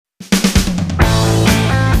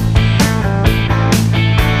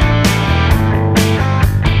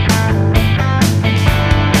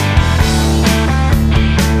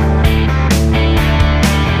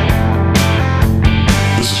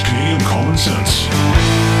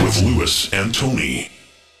Tony.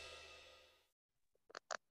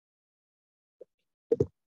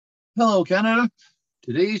 Hello, Canada.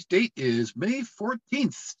 Today's date is May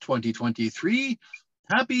 14th, 2023.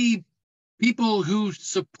 Happy People Who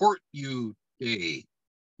Support You Day.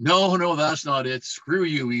 No, that's not it. Screw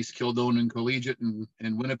you, East Kildone and Collegiate and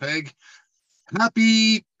Winnipeg.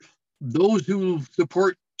 Happy Those Who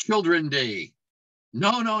Support Children Day.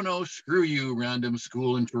 No, screw you, random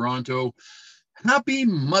school in Toronto. Happy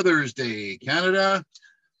Mother's Day, Canada.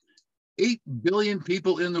 8 billion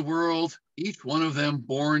people in the world, each one of them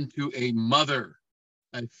born to a mother,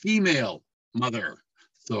 a female mother.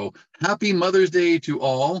 So happy Mother's Day to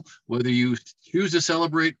all, whether you choose to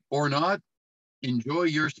celebrate or not. Enjoy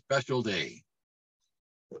your special day.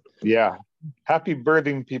 Yeah. Happy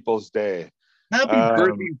Birthing People's Day. Happy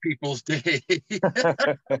Birthing People's Day.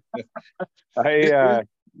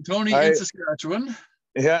 Tony in Saskatchewan.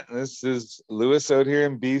 Yeah, this is Lewis out here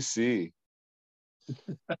in BC.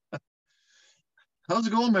 How's it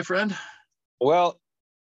going, my friend? Well,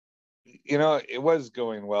 it was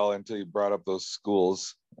going well until you brought up those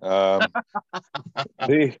schools.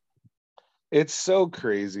 It's so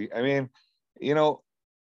crazy. I mean,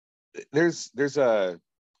 there's an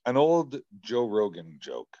old Joe Rogan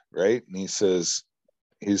joke, right? And he says,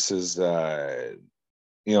 his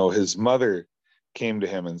mother came to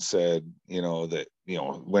him and said, that,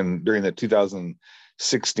 when during the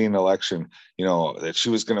 2016 election, that she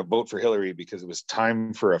was going to vote for Hillary because it was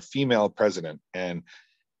time for a female president. And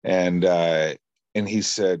he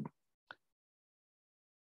said,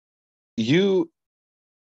 you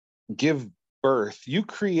give birth, you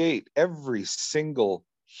create every single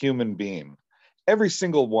human being, every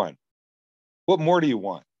single one. What more do you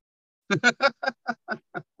want?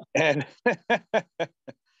 and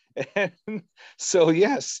so,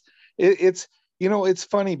 yes, it's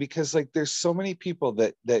funny because there's so many people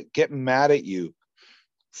that get mad at you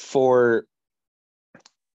for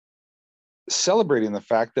celebrating the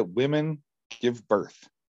fact that women give birth,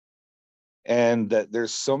 and that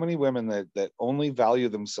there's so many women that only value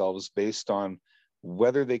themselves based on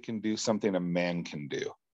whether they can do something a man can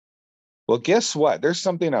do. Well, guess what? There's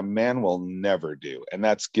something a man will never do, and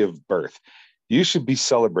that's give birth. You should be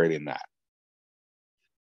celebrating that.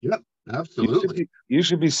 Yep, absolutely. You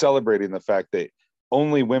should be celebrating the fact that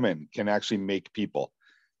only women can actually make people.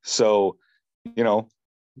 So,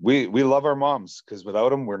 we love our moms, because without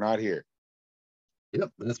them, we're not here.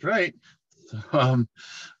 Yep, that's right. All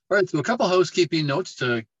right, so a couple housekeeping notes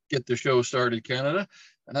to get the show started, Canada.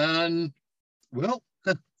 And, well,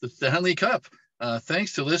 the Stanley Cup.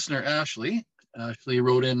 Thanks to listener Ashley. Ashley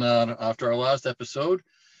wrote in after our last episode.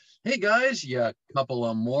 Hey, guys, you couple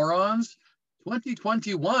of morons.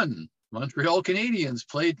 2021, Montreal Canadiens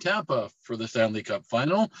played Tampa for the Stanley Cup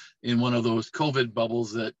final in one of those COVID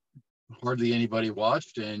bubbles that hardly anybody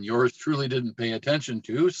watched, and yours truly didn't pay attention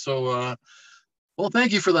to. So, well,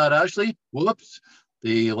 thank you for that, Ashley. Whoops.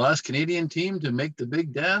 The last Canadian team to make the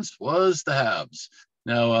big dance was the Habs.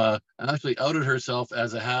 Now, Ashley outed herself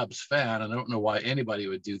as a Habs fan. I don't know why anybody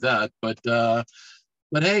would do that, but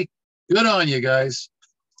hey, good on you guys.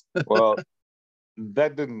 Well,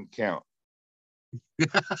 that didn't count.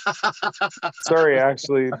 Sorry,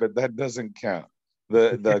 Ashley, but that doesn't count.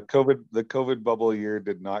 The COVID bubble year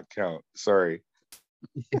did not count. Sorry.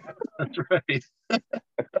 Yeah, that's right.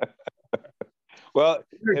 Well,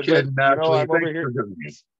 kidding, I'm over here.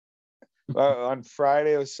 On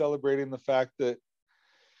Friday, I was celebrating the fact that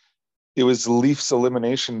it was Leafs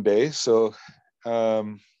elimination day. So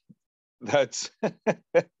that's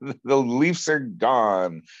the Leafs are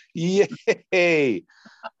gone. Yay!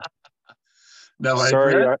 No,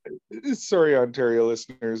 sorry, Ontario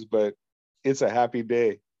listeners, but it's a happy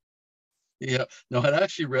day. Yeah. No, I'd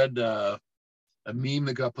actually read a meme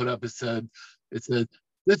that got put up. It said,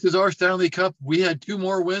 "This is our Stanley Cup. We had 2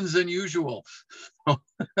 more wins than usual."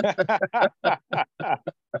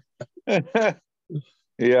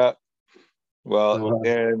 Yeah. Well,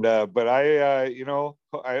 and but I know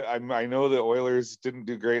the Oilers didn't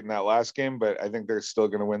do great in that last game, but I think they're still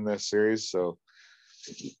going to win this series. So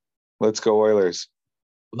let's go Oilers.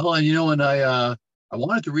 Well, and I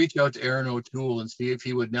wanted to reach out to Aaron O'Toole and see if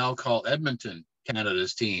he would now call Edmonton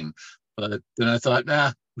Canada's team, but then I thought,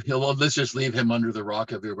 let's just leave him under the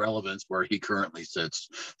rock of irrelevance where he currently sits.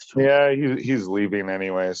 So, yeah, he's leaving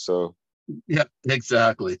anyway. So yeah,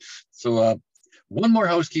 exactly. So one more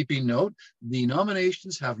housekeeping note. The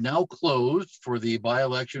nominations have now closed for the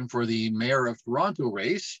by-election for the mayor of Toronto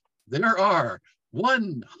race. There are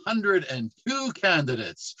 102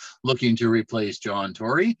 candidates looking to replace John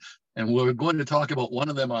Tory. And we're going to talk about one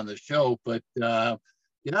of them on the show, but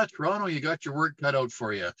Yeah, Toronto, you got your work cut out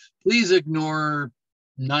for you. Please ignore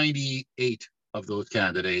 98 of those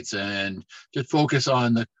candidates and just focus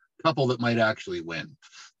on the couple that might actually win.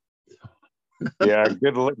 Yeah,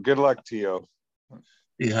 good luck to you.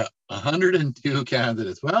 Yeah, 102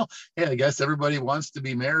 candidates. Well, hey, I guess everybody wants to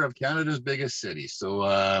be mayor of Canada's biggest city.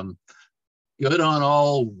 So good on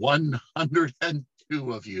all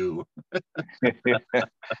 102 of you.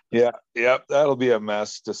 Yeah, that'll be a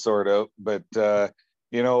mess to sort out. But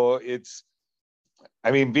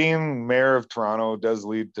I mean, being mayor of Toronto does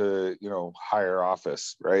lead to, higher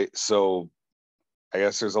office, right? So I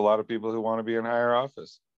guess there's a lot of people who want to be in higher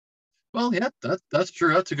office. Well, yeah, that's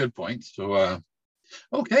true. That's a good point. So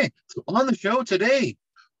okay, so on the show today,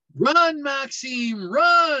 run, Maxime,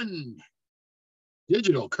 run!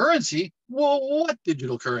 Digital currency? Well, what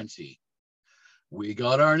digital currency? We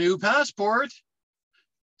got our new passport.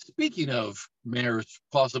 Speaking of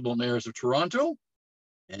possible mayors of Toronto,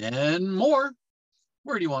 and more.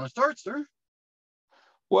 Where do you want to start, sir?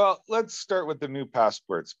 Well, let's start with the new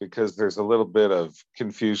passports because there's a little bit of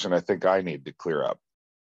confusion I think I need to clear up.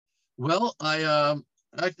 Well, I'll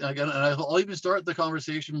even start the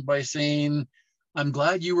conversation by saying I'm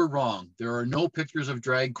glad you were wrong. There are no pictures of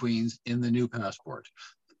drag queens in the new passport.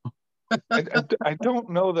 I don't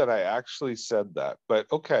know that I actually said that, but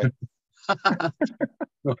okay.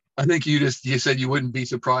 I think you said you wouldn't be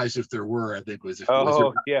surprised if there were. I think was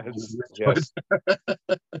yes.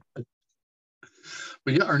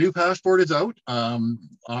 But yeah, our new passport is out.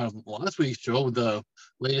 Last week's show, the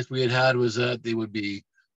latest we had was that they would be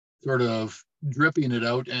sort of dripping it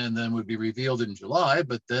out and then would be revealed in July.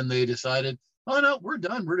 But then they decided, oh no, we're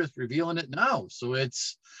done. We're just revealing it now. So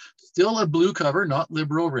it's still a blue cover, not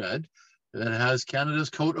Liberal red. That has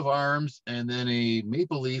Canada's coat of arms and then a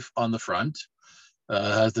maple leaf on the front.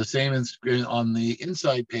 Has the same on the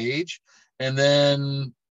inside page. And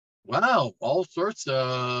then, wow, all sorts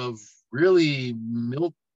of really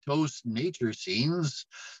milk toast nature scenes.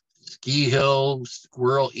 Ski hill,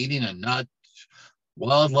 squirrel eating a nut,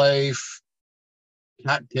 wildlife,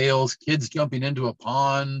 cattails, kids jumping into a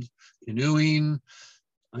pond, canoeing,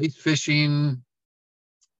 ice fishing.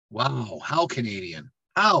 Wow, how Canadian?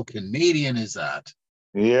 How Canadian is that?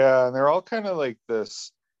 Yeah, and they're all kind of like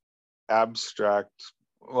this abstract,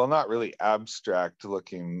 well, not really abstract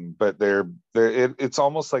looking, but it's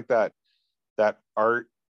almost like that art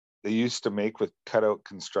they used to make with cutout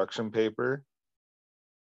construction paper.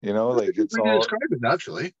 Like it's all describe it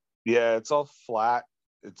actually. Yeah, it's all flat.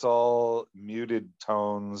 It's all muted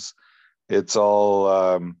tones. It's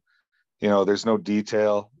all there's no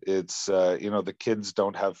detail. It's the kids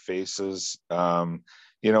don't have faces.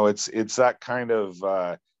 It's that kind of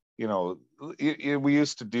we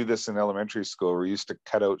used to do this in elementary school. We used to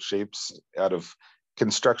cut out shapes out of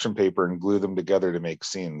construction paper and glue them together to make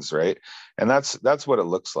scenes, right? And that's what it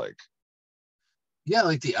looks like. Yeah,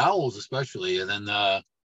 like the owls especially, and then the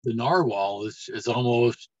narwhal is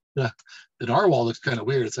almost the narwhal looks kind of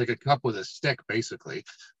weird. It's like a cup with a stick, basically.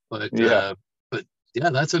 But yeah,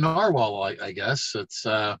 that's a narwhal, I guess. It's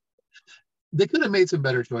they could have made some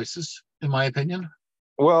better choices, in my opinion.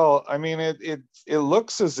 Well, I mean, it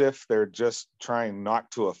looks as if they're just trying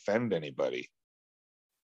not to offend anybody.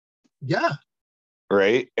 Yeah.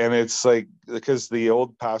 Right. And it's like, because the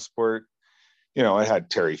old passport, it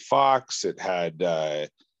had Terry Fox, it had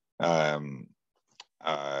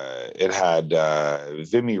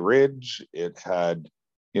Vimy Ridge, it had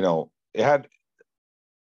Nellie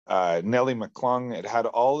McClung, it had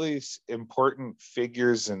all these important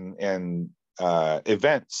figures and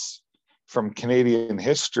events from Canadian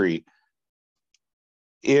history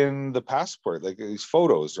in the passport, like these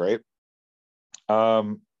photos, right?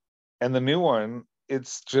 And the new one,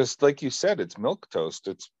 it's just like you said, it's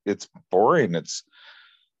milquetoast. It's boring. It's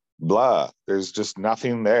blah. There's just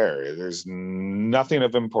nothing there. There's nothing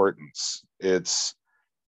of importance. It's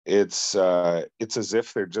as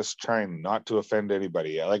if they're just trying not to offend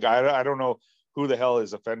anybody. Like I don't know who the hell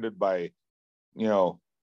is offended by,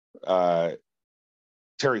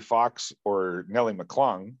 Terry Fox or Nellie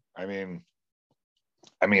McClung. I mean,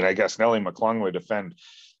 I guess Nellie McClung would offend,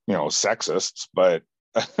 sexists, but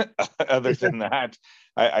other than that,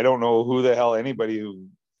 I don't know who the hell I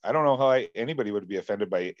don't know how anybody would be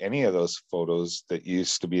offended by any of those photos that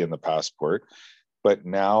used to be in the passport. But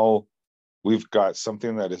now we've got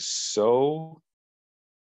something that is so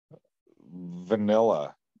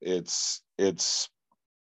vanilla. It's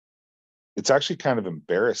actually kind of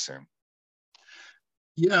embarrassing.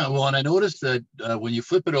 Yeah, well, and I noticed that when you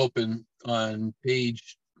flip it open on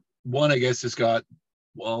page 1, I guess it's got,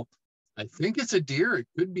 well, I think it's a deer. It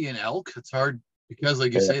could be an elk. It's hard because,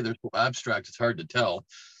 like you say, they're so abstract, it's hard to tell.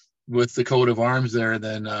 With the coat of arms there,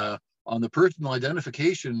 then on the personal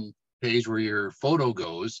identification page where your photo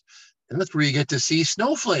goes, that's where you get to see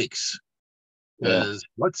snowflakes. Yeah. Because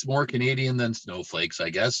what's more Canadian than snowflakes, I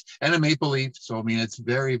guess, and a maple leaf. So I mean, it's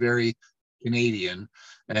very, very Canadian,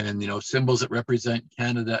 and symbols that represent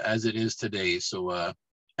Canada as it is today. So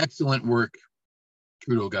excellent work,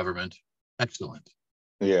 Trudeau government. Excellent.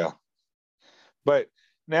 Yeah. But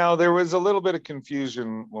now there was a little bit of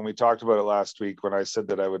confusion when we talked about it last week when I said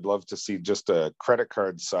that I would love to see just a credit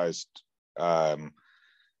card sized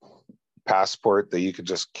passport that you could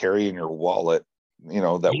just carry in your wallet,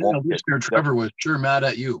 that won't get. Listener Trevor was sure mad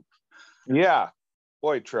at you. Yeah.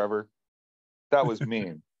 Boy, Trevor, that was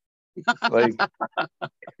mean. Like,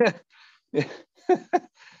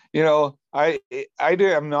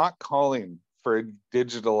 I'm not calling for a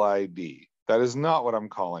digital ID. That is not what I'm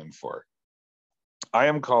calling for. I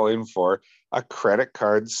am calling for a credit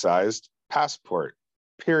card sized passport,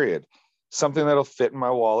 period. Something that'll fit in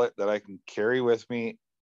my wallet that I can carry with me.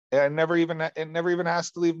 And it never even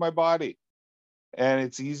has to leave my body. And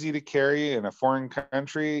it's easy to carry in a foreign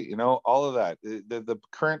country, all of that. The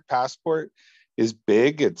current passport is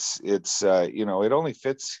big. It only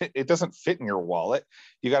fits, it doesn't fit in your wallet.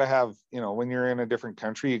 You got to have, when you're in a different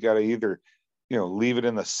country, you got to either, leave it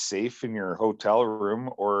in the safe in your hotel room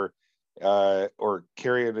or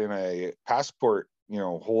carry it in a passport,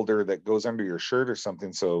 holder that goes under your shirt or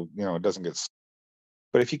something. So, it doesn't get,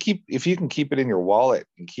 but if you can keep it in your wallet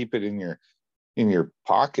and keep it in your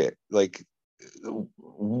pocket, like,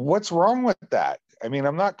 what's wrong with that? I mean,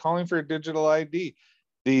 I'm not calling for a digital ID.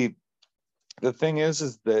 The thing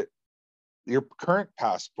is that your current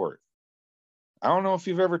passport, I don't know if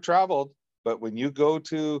you've ever traveled, but when you go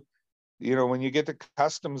to, when you get to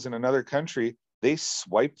customs in another country, they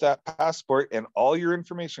swipe that passport and all your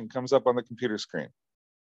information comes up on the computer screen.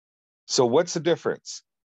 So what's the difference?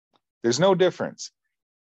 There's no difference.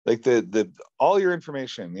 Like all your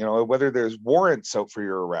information, whether there's warrants out for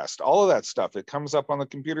your arrest, all of that stuff, it comes up on the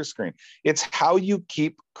computer screen. It's how you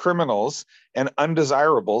keep criminals and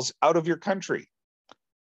undesirables out of your country.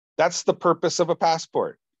 That's the purpose of a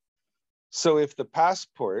passport. So if the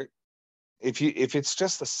passport, if it's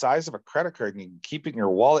just the size of a credit card and you can keep it in your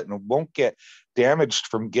wallet and it won't get damaged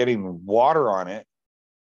from getting water on it,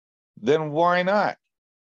 then why not?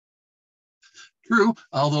 True,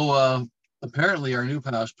 although apparently our new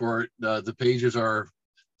passport, the pages are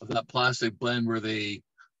of that plastic blend where they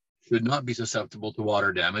should not be susceptible to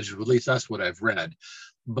water damage. At least that's what I've read.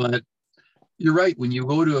 But you're right. When you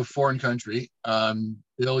go to a foreign country,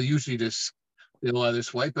 they'll either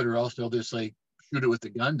swipe it or else they'll just like shoot it with the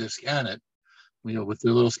gun to scan it. With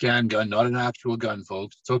their little scan gun, not an actual gun,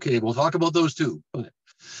 folks. It's okay. We'll talk about those too. But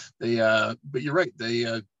you're right.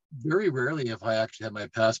 They very rarely have I actually had my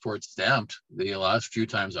passport stamped the last few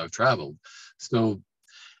times I've traveled. So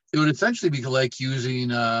it would essentially be like using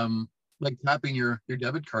like tapping your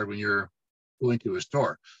debit card when you're going to a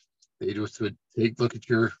store. They just would look at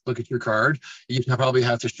your card. You probably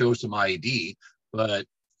have to show some ID, but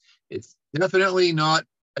it's definitely not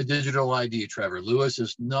a digital ID. Trevor Lewis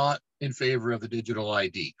is not in favor of the digital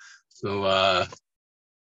ID. So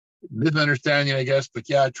misunderstanding, I guess. But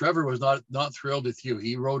yeah, Trevor was not thrilled with you.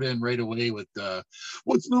 He wrote in right away with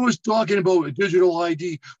what's Lewis talking about a digital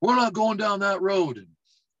ID? We're not going down that road.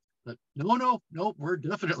 But no, we're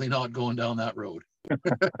definitely not going down that road.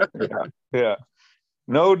 Yeah.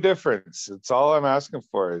 No difference. It's all I'm asking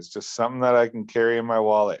for is just something that I can carry in my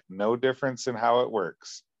wallet. No difference in how it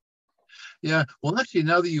works. Yeah. Well, actually,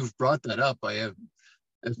 now that you've brought that up,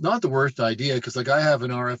 it's not the worst idea because like I have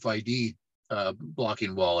an RFID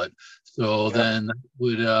blocking wallet. So then that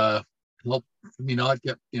would help me not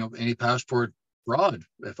get, any passport fraud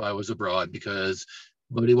if I was abroad because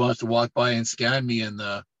nobody wants to walk by and scan me in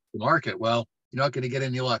the market. Well, you're not going to get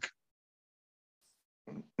any luck.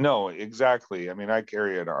 No, exactly. I mean, I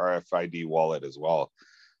carry an RFID wallet as well.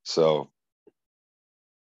 So,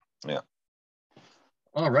 yeah.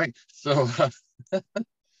 All right. So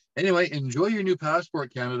anyway, enjoy your new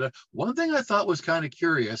passport, Canada. One thing I thought was kind of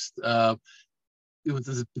curious, the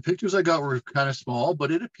pictures I got were kind of small,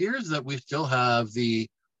 but it appears that we still have the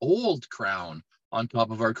old crown on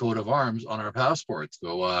top of our coat of arms on our passports.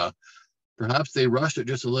 So perhaps they rushed it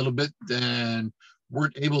just a little bit and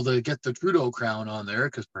weren't able to get the Trudeau crown on there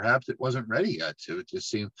because perhaps it wasn't ready yet. So it just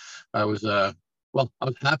seemed I was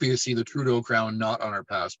happy to see the Trudeau crown not on our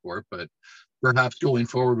passport, but perhaps going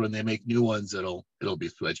forward when they make new ones, it'll be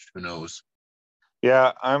switched. Who knows?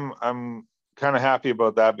 Yeah, I'm kind of happy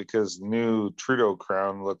about that because new Trudeau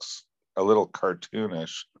crown looks a little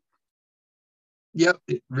cartoonish. Yep,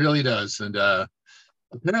 it really does. And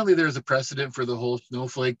apparently there's a precedent for the whole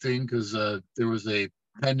snowflake thing because there was a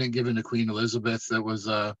pendant given to Queen Elizabeth that was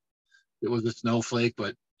it was a snowflake,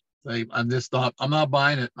 but I'm not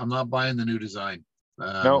buying it. I'm not buying the new design.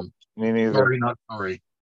 No, me neither. Sorry, not sorry.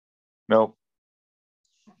 Nope.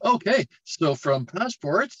 Okay, so from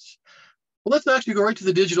passports, well, let's actually go right to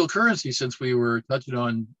the digital currency since we were touching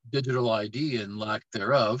on digital ID and lack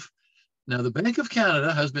thereof. Now, the Bank of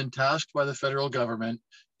Canada has been tasked by the federal government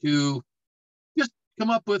to just come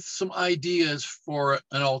up with some ideas for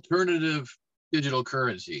an alternative digital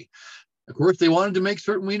currency. Of course, they wanted to make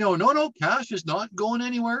certain we know no, cash is not going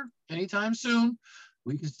anywhere anytime soon.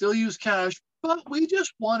 We can still use cash, but we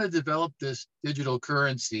just want to develop this digital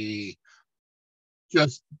currency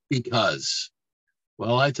just because.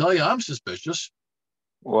 Well, I tell you, I'm suspicious.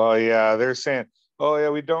 Well, yeah, they're saying, oh, yeah,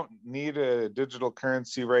 we don't need a digital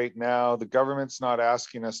currency right now. The government's not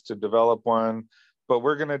asking us to develop one, but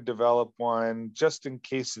we're going to develop one just in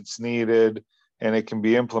case it's needed and it can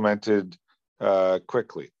be implemented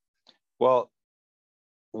quickly. Well,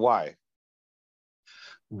 why?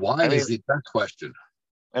 Why I mean, is the best question.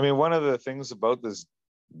 one of the things about this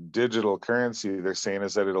digital currency they're saying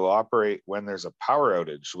is that it'll operate when there's a power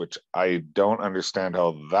outage, which I don't understand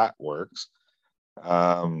how that works.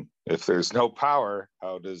 If there's no power,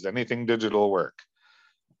 how does anything digital work?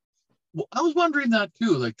 Well, I was wondering that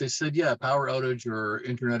too. Like they said, yeah, power outage or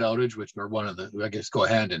internet outage, which are one of the, I guess, go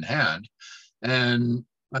hand in hand. And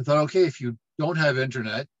I thought, okay, if you don't have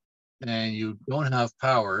internet and you don't have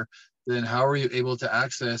power, then how are you able to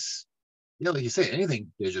access, yeah, like you say,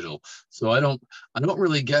 anything digital? So I don't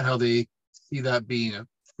really get how they see that being a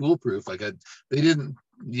foolproof. They didn't,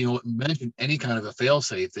 mention any kind of a fail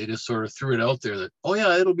safe. They just sort of threw it out there that, oh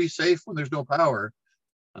yeah, it'll be safe when there's no power.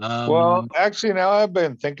 Well, Um, actually, now I've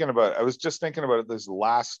been thinking about it. I was just thinking about it this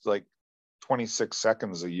last like 26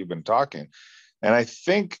 seconds that you've been talking. And I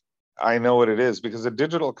think I know what it is because a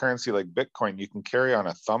digital currency like Bitcoin, you can carry on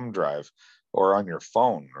a thumb drive or on your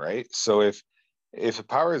phone, right? So if the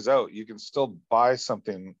power is out, you can still buy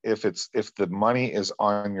something if the money is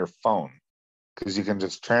on your phone because you can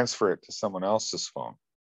just transfer it to someone else's phone.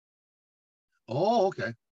 oh,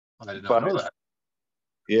 okay. I did not know But that.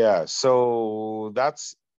 yeah, so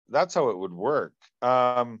that's how it would work.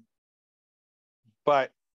 But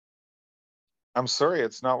I'm sorry,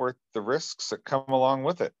 it's not worth the risks that come along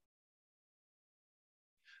with it.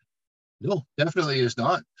 No, definitely is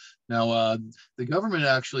not. Now, the government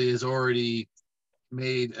actually has already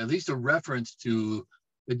made at least a reference to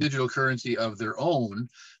the digital currency of their own.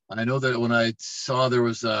 I know that when I saw there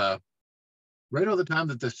was right over the time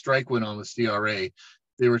that the strike went on with CRA,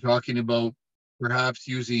 they were talking about perhaps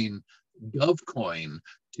using GovCoin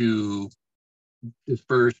to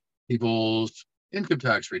disperse people's income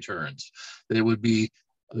tax returns. They would be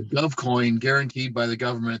a GovCoin guaranteed by the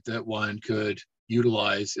government that one could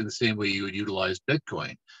utilize in the same way you would utilize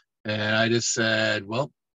Bitcoin. And I just said,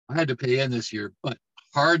 well, I had to pay in this year, but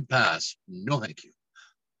hard pass. No, thank you.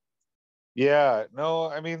 Yeah, no,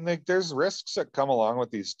 like there's risks that come along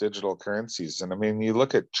with these digital currencies. And you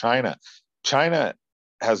look at China. China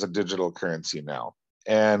has a digital currency now.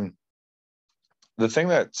 And the thing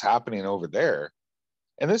that's happening over there,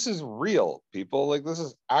 and this is real, people, like this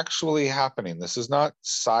is actually happening. This is not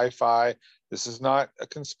sci-fi. This is not a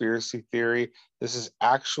conspiracy theory. This is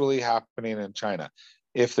actually happening in China.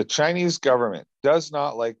 If the Chinese government does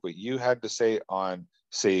not like what you had to say on,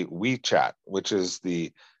 say, WeChat, which is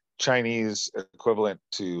the Chinese equivalent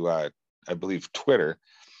to, I believe, Twitter,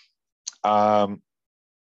 the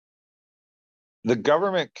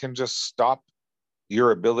government can just stop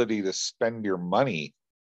your ability to spend your money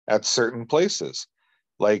at certain places.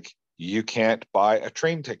 Like you can't buy a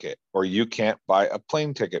train ticket or you can't buy a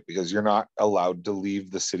plane ticket because you're not allowed to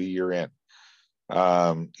leave the city you're in.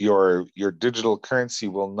 Your digital currency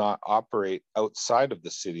will not operate outside of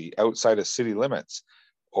the city, outside of city limits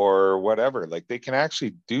or whatever. Like they can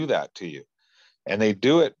actually do that to you. And they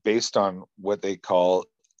do it based on what they call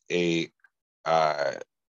a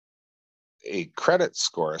credit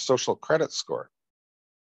score, a social credit score.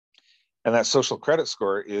 And that social credit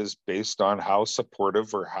score is based on how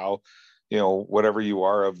supportive or how, whatever you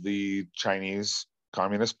are of the Chinese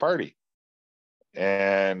Communist Party.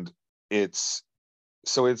 And it's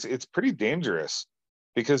pretty dangerous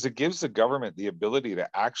because it gives the government the ability to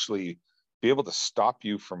actually be able to stop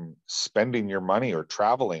you from spending your money or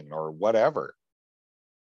traveling or whatever.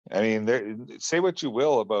 Say what you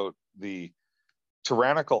will about the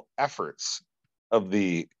tyrannical efforts of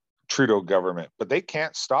the Trudeau government, but they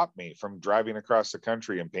can't stop me from driving across the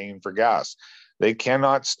country and paying for gas. They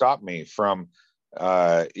cannot stop me from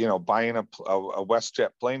buying a WestJet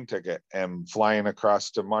plane ticket and flying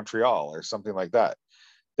across to Montreal or something like that.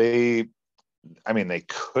 They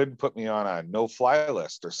could put me on a no-fly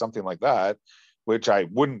list or something like that, which I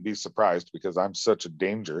wouldn't be surprised because I'm such a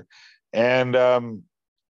danger. And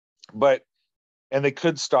they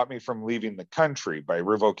could stop me from leaving the country by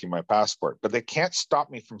revoking my passport, but they can't stop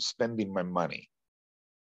me from spending my money.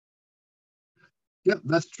 Yeah,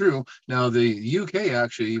 that's true. Now, the UK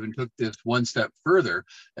actually even took this one step further,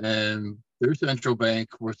 and their central bank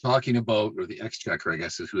was talking about, or the Exchequer, I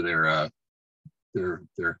guess, is who their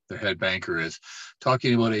head banker is,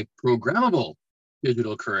 talking about a programmable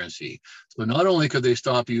digital currency. So not only could they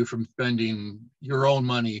stop you from spending your own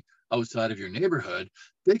money outside of your neighborhood,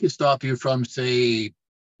 they could stop you from, say,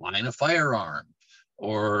 buying a firearm,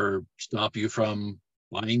 or stop you from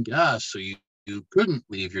buying gas so you couldn't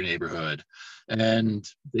leave your neighborhood. And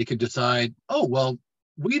they could decide, oh, well,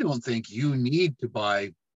 we don't think you need to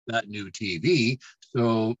buy that new TV.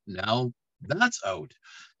 So now that's out.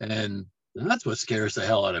 And that's what scares the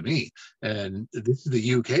hell out of me. And this is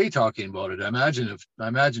the UK talking about it. I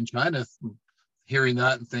imagine China hearing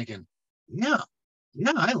that and thinking, yeah,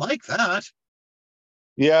 I like that.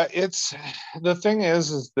 Yeah, it's the thing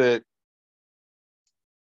is that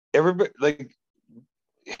everybody, like,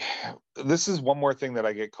 this is one more thing that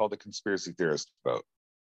I get called a conspiracy theorist about.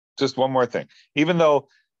 Just one more thing. Even though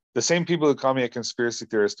the same people who call me a conspiracy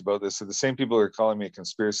theorist about this are the same people who are calling me a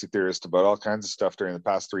conspiracy theorist about all kinds of stuff during the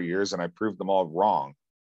past 3 years, and I proved them all wrong.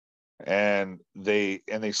 And they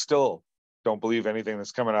still don't believe anything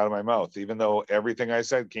that's coming out of my mouth, even though everything I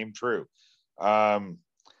said came true.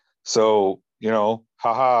 So,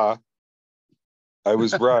 haha, I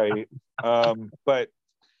was right.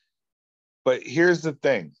 But here's the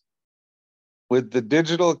thing. With the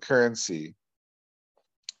digital currency,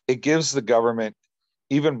 it gives the government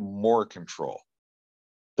even more control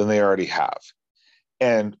than they already have.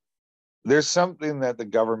 And there's something that the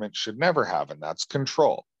government should never have, and that's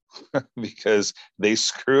control, because they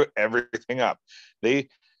screw everything up. There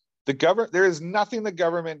is nothing the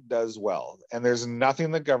government does well, and there's nothing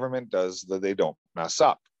the government does that they don't mess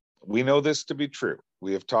up. We know this to be true.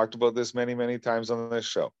 We have talked about this many, many times on this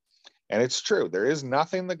show. And it's true. There is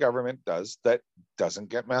nothing the government does that doesn't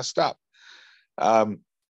get messed up. And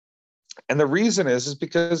the reason is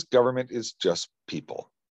because government is just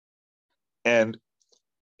people. And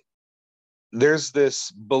there's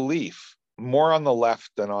this belief, more on the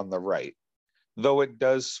left than on the right, though it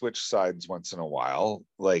does switch sides once in a while,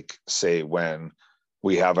 like, say, when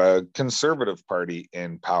we have a conservative party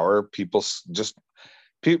in power,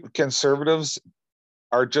 conservatives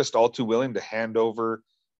are just all too willing to hand over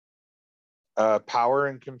power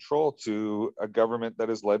and control to a government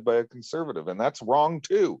that is led by a conservative, and that's wrong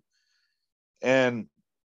too. And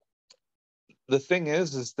the thing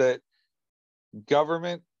is that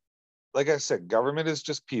government, like I said, government is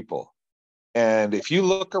just people. And if you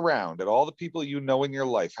look around at all the people you know in your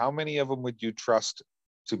life, how many of them would you trust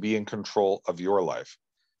to be in control of your life?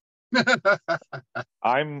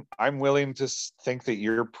 I'm willing to think that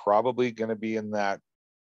you're probably going to be in that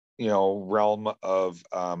realm of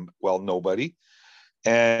nobody.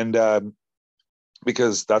 And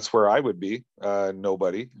because that's where I would be.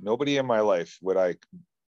 Nobody in my life would I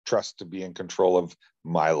trust to be in control of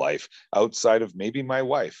my life, outside of maybe my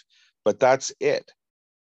wife, but that's it.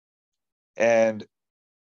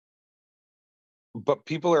 But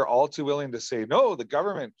people are all too willing to say, no, the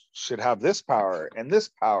government should have this power and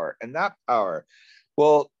that power.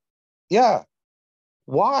 Well, yeah.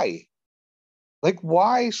 Why? Like,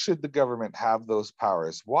 why should the government have those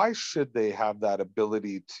powers? Why should they have that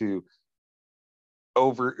ability to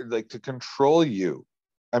control you?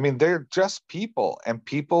 I mean, they're just people, and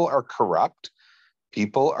people are corrupt.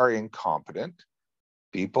 People are incompetent.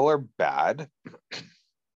 People are bad.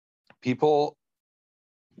 People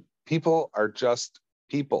are just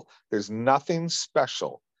people. There's nothing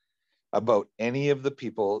special about any of the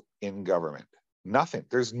people in government. Nothing.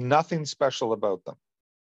 There's nothing special about them,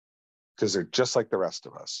 because they're just like the rest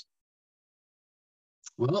of us.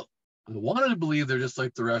 Well, I wanted to believe they're just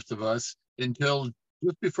like the rest of us until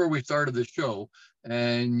just before we started the show,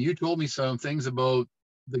 and you told me some things about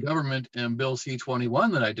the government and Bill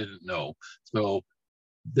C-21 that I didn't know. So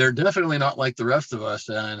they're definitely not like the rest of us.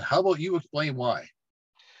 And how about you explain why?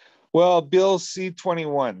 Well, Bill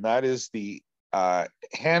C-21, that is the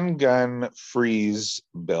handgun freeze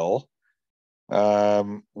bill,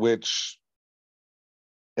 which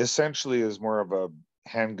essentially is more of a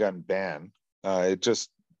handgun ban. It just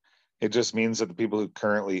means that the people who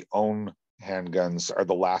currently own handguns are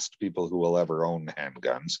the last people who will ever own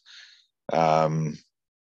handguns.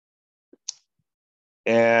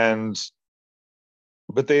 And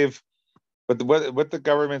but what the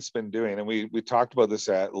government's been doing, and we talked about this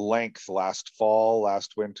at length last fall,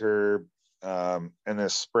 last winter, and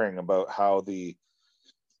this spring, about how they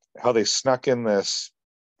snuck in this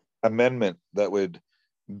amendment that would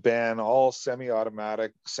ban all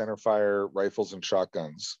semi-automatic centerfire rifles and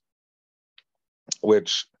shotguns,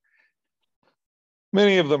 which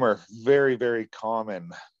many of them are very, very common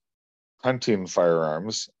hunting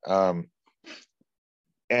firearms.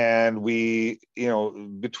 And we,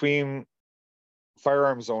 between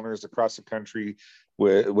firearms owners across the country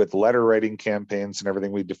with letter writing campaigns and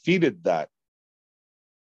everything, we defeated that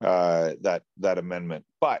amendment.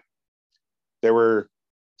 But there were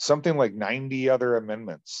something like 90 other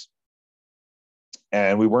amendments,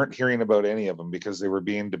 and we weren't hearing about any of them because they were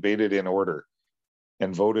being debated in order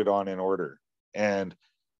and voted on in order. And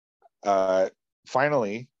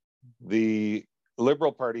finally, the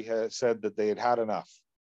Liberal Party has said that they had had enough.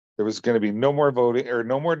 There was going to be no more voting or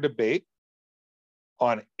no more debate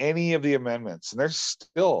on any of the amendments. And there's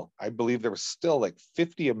still, I believe there was still like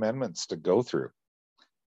 50 amendments to go through.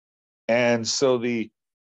 And so they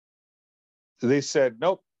said,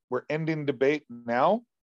 nope, we're ending debate now.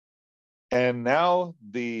 And now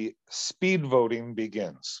the speed voting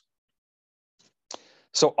begins.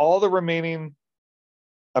 So all the remaining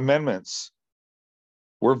amendments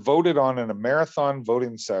were voted on in a marathon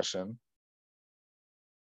voting session.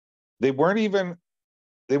 They weren't even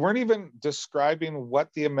describing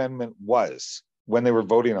what the amendment was when they were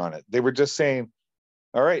voting on it. They were just saying,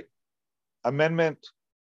 all right, amendment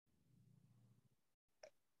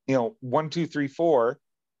 1, 2, 3, 4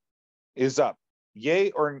 is up. Yay,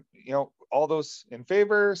 or all those in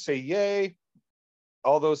favor say yay,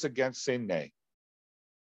 all those against say nay.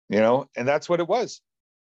 And that's what it was.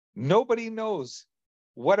 Nobody knows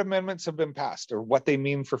what amendments have been passed or what they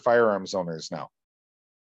mean for firearms owners now.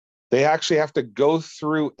 They actually have to go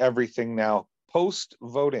through everything now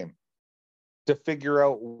post-voting to figure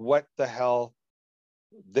out what the hell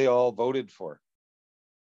they all voted for.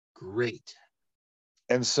 Great.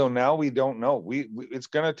 And so now we don't know. It's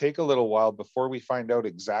going to take a little while before we find out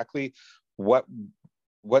exactly what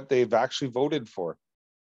they've actually voted for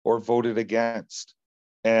or voted against.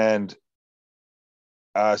 And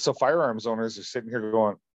so firearms owners are sitting here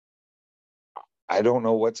going, I don't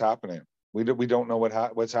know what's happening. We don't know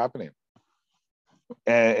what's happening.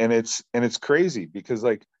 And it's crazy because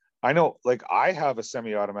I know I have a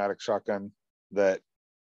semi-automatic shotgun that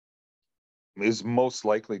is most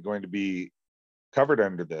likely going to be covered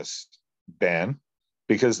under this ban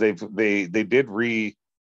because they did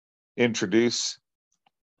reintroduce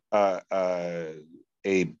a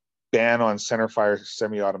ban on centerfire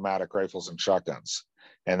semi-automatic rifles and shotguns,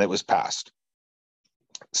 and it was passed.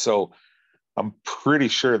 So I'm pretty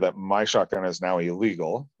sure that my shotgun is now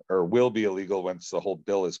illegal or will be illegal once the whole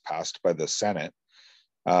bill is passed by the Senate.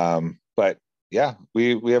 But yeah,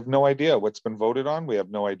 we have no idea what's been voted on. We have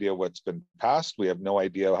no idea what's been passed. We have no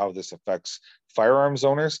idea how this affects firearms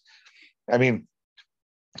owners. I mean,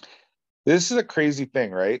 this is a crazy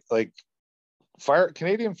thing, right? Like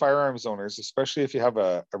Canadian firearms owners, especially if you have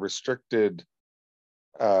a restricted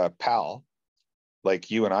PAL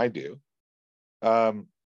like you and I do,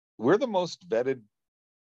 we're the most vetted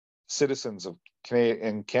citizens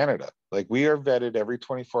in Canada. Like we are vetted every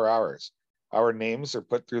 24 hours. Our names are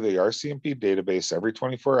put through the RCMP database every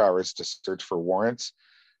 24 hours to search for warrants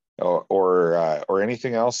or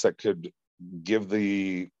anything else that could give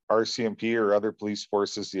the RCMP or other police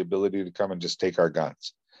forces the ability to come and just take our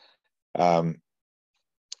guns.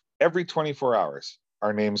 Every 24 hours,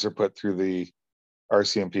 our names are put through the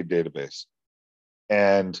RCMP database.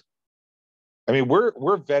 And I mean, we're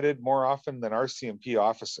vetted more often than RCMP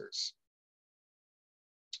officers.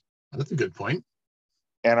 That's a good point.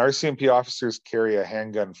 And RCMP officers carry a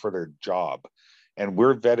handgun for their job, and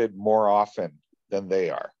we're vetted more often than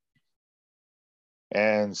they are.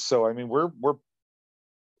 And so, I mean, we're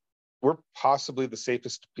possibly the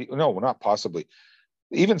safest people. No, not possibly.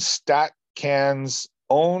 Even StatCan's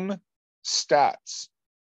own stats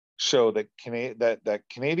show that that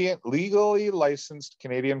Canadian legally licensed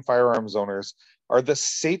Canadian firearms owners are the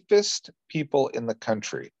safest people in the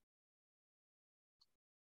country.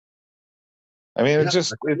 I mean,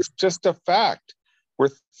 it's just a fact. We're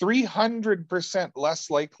 300% less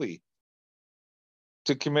likely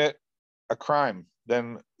to commit a crime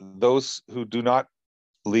than those who do not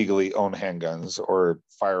legally own handguns or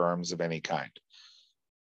firearms of any kind.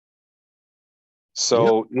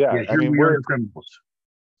 So yeah, I mean, we're the criminals.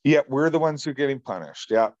 Yeah, we're the ones who are getting punished.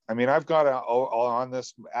 Yeah, I mean, I've got on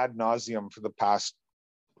this ad nauseum for the past,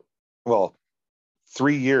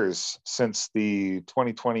 3 years since the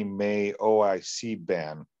 2020 May OIC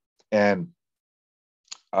ban. And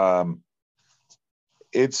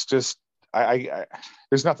it's just, I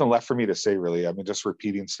there's nothing left for me to say, really. I mean, just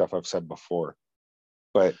repeating stuff I've said before.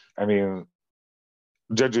 But I mean,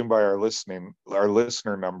 judging by our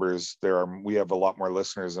listener numbers, we have a lot more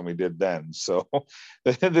listeners than we did then. So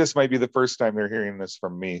this might be the first time they're hearing this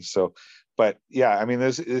from me. So, but yeah, I mean,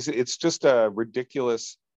 it's just a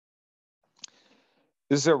ridiculous.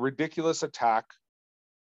 This is a ridiculous attack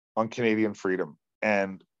on Canadian freedom,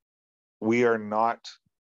 and we are not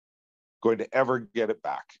going to ever get it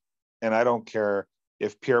back. And I don't care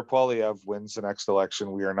if Pierre Poilievre wins the next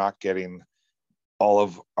election, we are not getting all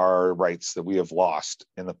of our rights that we have lost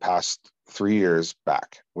in the past 3 years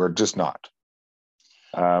back. We're just not.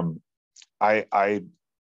 I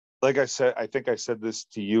like I said, I think I said this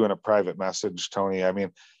to you in a private message, Tony. I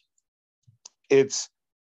mean, it's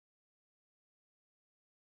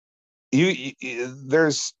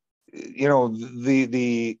there's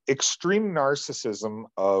the extreme narcissism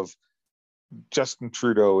of Justin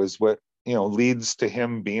Trudeau is what leads to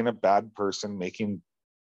him being a bad person, making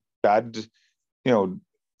bad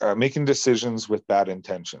making decisions with bad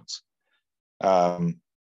intentions, because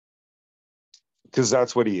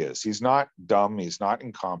that's what he is. He's not dumb, he's not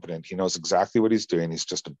incompetent, he knows exactly what he's doing. He's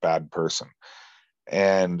just a bad person.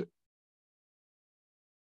 And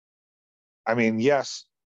I mean, yes,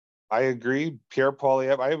 I agree. Pierre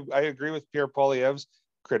Poilievre, I agree with Pierre Poilievre's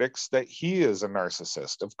critics that he is a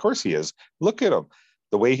narcissist. Of course he is. Look at him.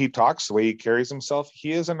 The way he talks, the way he carries himself,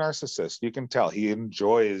 he is a narcissist. You can tell he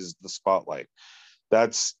enjoys the spotlight.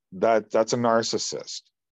 That's a narcissist.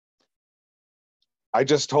 I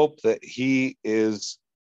just hope that he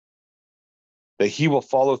will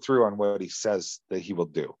follow through on what he says that he will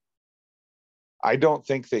do. I don't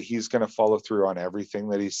think that he's going to follow through on everything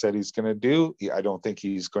that he said he's going to do. I don't think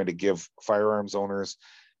he's going to give firearms owners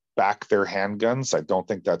back their handguns. I don't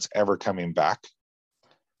think that's ever coming back.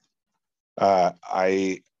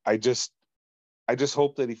 I just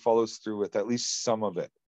hope that he follows through with at least some of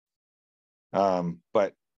it.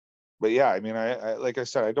 But yeah, I mean, I like I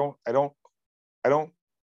said, I don't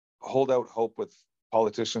hold out hope with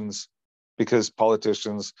politicians, because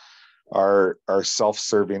politicians are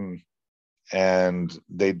self-serving, and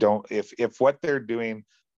they don't, if what they're doing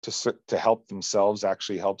to help themselves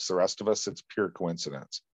actually helps the rest of us, it's pure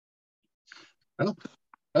coincidence. Well,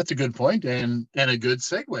 that's a good point, and a good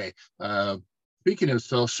segue. Speaking of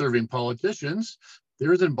self-serving politicians,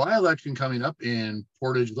 there's a by-election coming up in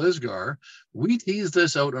Portage Lisgar. We teased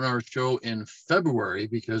this out on our show in February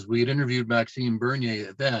because we had interviewed Maxime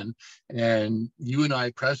Bernier then, and you and I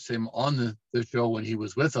pressed him on the show when he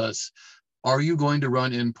was with us. Are you going to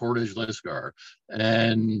run in Portage Lisgar?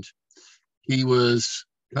 And he was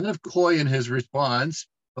kind of coy in his response,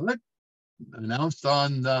 but announced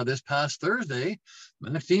on this past Thursday,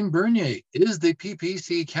 Maxime Bernier is the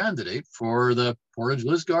PPC candidate for the Portage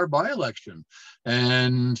Lisgar by-election.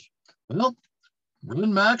 And, well,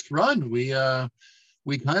 run, Max, run. We kind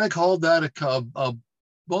of called that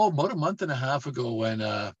about a month and a half ago when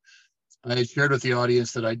I had shared with the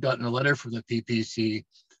audience that I'd gotten a letter from the PPC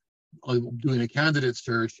doing a candidate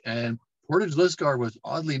search, and Portage Lisgar was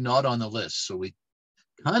oddly not on the list. So we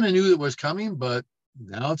kind of knew it was coming, but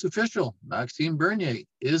now it's official. Maxime Bernier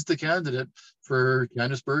is the candidate for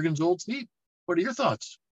Candice Bergen's old seat. What are your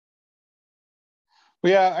thoughts?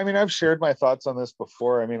 Well, yeah, I mean, I've shared my thoughts on this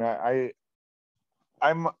before. I mean,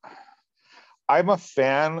 I'm a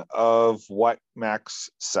fan of what Max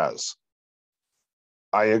says.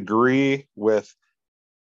 I agree with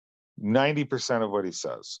 90% of what he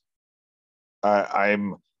says.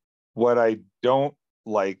 What I don't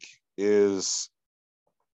like is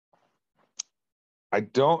I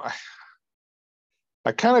kind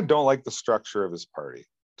of don't like the structure of his party,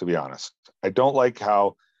 to be honest. I don't like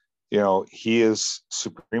how, he is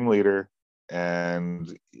supreme leader,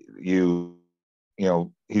 and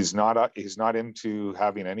he's not into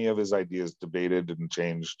having any of his ideas debated and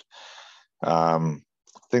changed,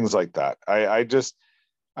 things like that. I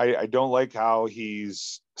don't like how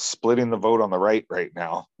he's splitting the vote on the right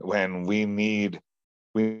now, when we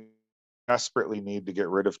desperately need to get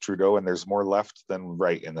rid of Trudeau, and there's more left than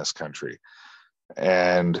right in this country.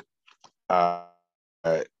 And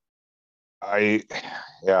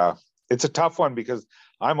it's a tough one, because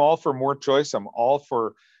I'm all for more choice. I'm all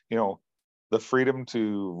for, the freedom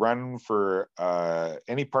to run for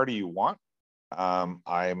any party you want. I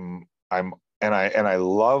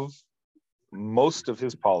love most of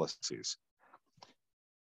his policies,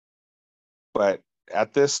 but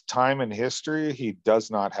at this time in history, he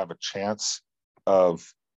does not have a chance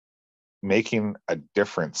of making a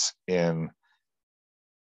difference in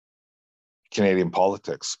Canadian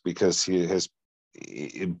politics, because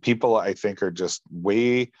people, I think, are just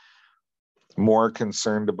way more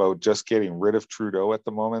concerned about just getting rid of Trudeau at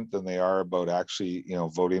the moment than they are about actually,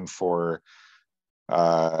 voting for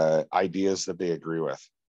ideas that they agree with.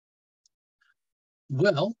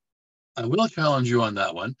 Well, I will challenge you on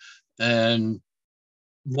that one, and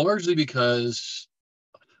largely because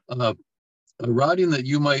a riding that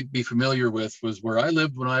you might be familiar with was where I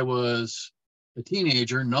lived when I was a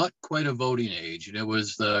teenager, not quite a voting age, and it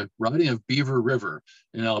was the riding of Beaver River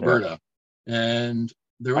in Alberta. Yeah. And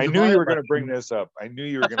there was I knew you were going to bring this up. I knew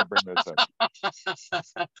you were going to bring this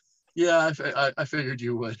up. Yeah, I figured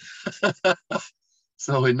you would.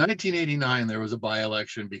 So in 1989, there was a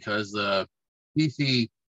by-election because the PC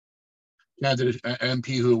candidate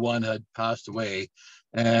MP who won had passed away,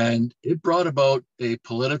 and it brought about a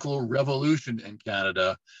political revolution in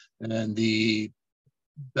Canada. And the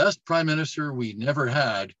best prime minister we never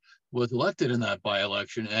had was elected in that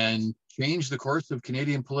by-election and changed the course of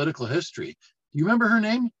Canadian political history. Do you remember her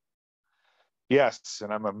name? Yes,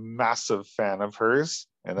 and I'm a massive fan of hers,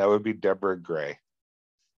 and that would be Deborah Gray.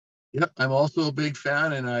 Yep, I'm also a big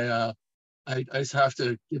fan, and I just have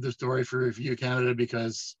to give the story for Review Canada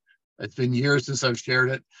because it's been years since I've shared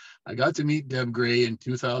it. I got to meet Deb Gray in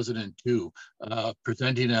 2002,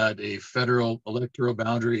 presenting at a federal electoral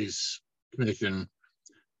boundaries commission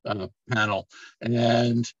panel,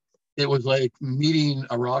 and it was like meeting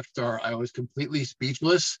a rock star. I was completely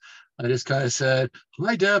speechless. I just kind of said,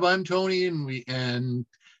 "Hi, Deb, I'm Tony," and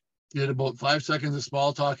did about 5 seconds of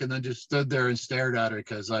small talk, and then just stood there and stared at her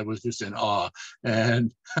because I was just in awe.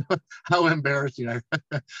 And how embarrassing!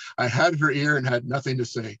 I had her ear and had nothing to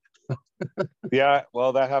say. Yeah,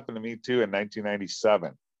 well, that happened to me too in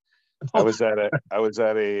 1997. I was at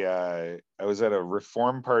a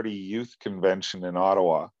Reform Party youth convention in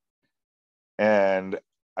Ottawa, and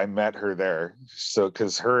I met her there. So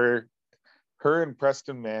because her and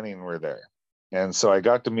Preston Manning were there, and so I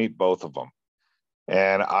got to meet both of them,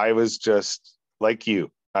 and I was just like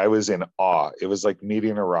you. I was in awe. It was like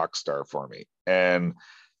meeting a rock star for me, and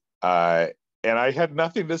I had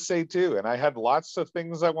nothing to say too, and I had lots of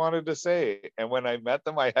things I wanted to say, and when I met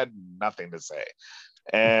them, I had nothing to say.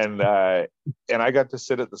 And I got to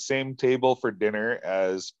sit at the same table for dinner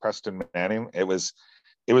as Preston Manning. It was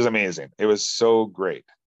amazing. It was so great.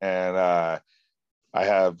 And I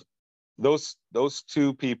have those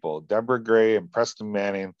two people, Deborah Gray and Preston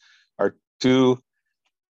Manning, are two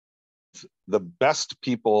the best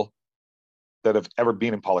people that have ever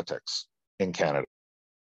been in politics in Canada.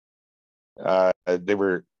 They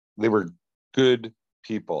were good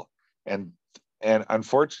people, and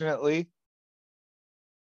unfortunately,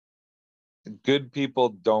 good people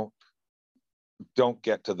don't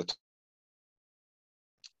get to the top.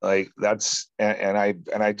 Like that's and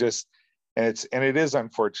it is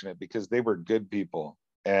unfortunate because they were good people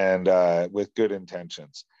and with good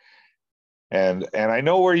intentions. And I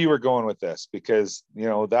know where you were going with this, because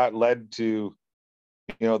that led to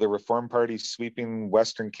the Reform Party sweeping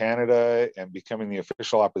Western Canada and becoming the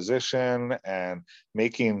official opposition and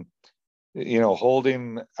making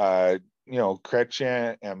holding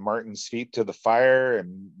Chrétien and Martin's feet to the fire,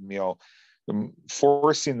 and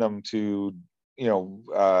forcing them to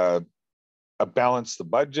balance the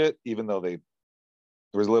budget, even though there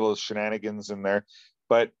was little shenanigans in there.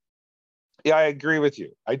 But yeah, I agree with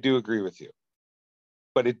you. I do agree with you.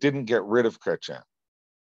 But it didn't get rid of Chrétien.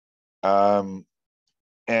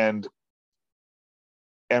 And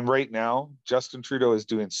right now, Justin Trudeau is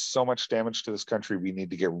doing so much damage to this country, we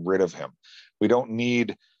need to get rid of him. We don't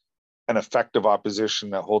need an effective opposition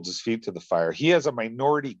that holds his feet to the fire. He has a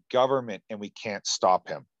minority government and we can't stop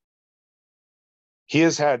him. He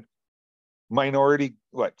has had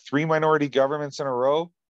 3 minority governments in a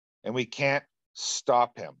row, and we can't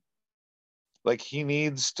stop him. Like, he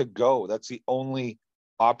needs to go. That's the only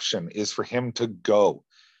option, is for him to go.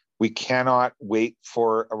 We cannot wait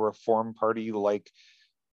for a Reform Party like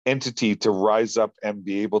entity to rise up and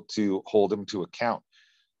be able to hold him to account.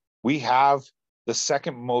 We have the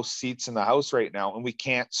second most seats in the House right now, and we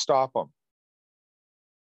can't stop him.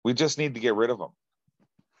 We just need to get rid of him.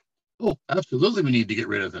 Oh, absolutely, we need to get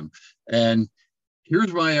rid of him. And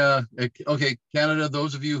here's my okay, Canada,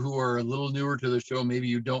 those of you who are a little newer to the show, maybe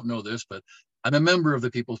you don't know this, but I'm a member of the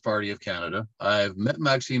People's Party of Canada. I've met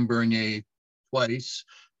Maxime Bernier twice.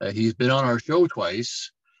 He's been on our show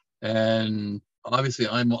twice, and obviously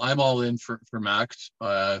I'm all in for Max.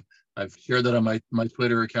 I've shared that on my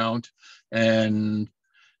Twitter account, and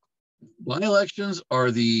by-elections are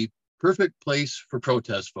the perfect place for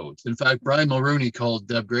protest votes. In fact, Brian Mulroney called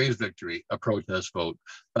Deb Gray's victory a protest vote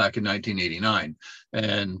back in 1989.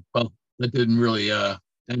 And well, that didn't really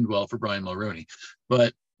end well for Brian Mulroney.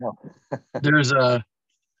 But No. there's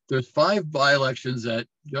 5 by-elections that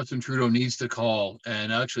Justin Trudeau needs to call,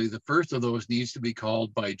 and actually the first of those needs to be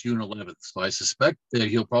called by June 11th. So I suspect that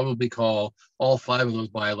he'll probably call all 5 of those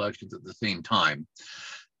by-elections at the same time.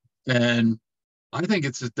 And I think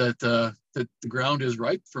it's that the ground is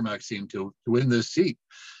ripe for Maxime to win this seat.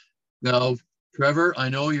 Now, Trevor, I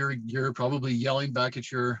know you're probably yelling back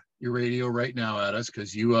at your radio right now at us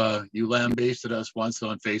because you lambasted us once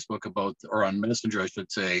on Facebook about, or on Messenger, I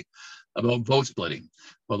should say, about vote splitting.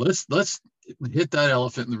 But let's hit that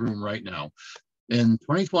elephant in the room right now. In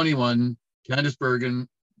 2021, Candice Bergen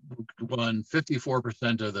won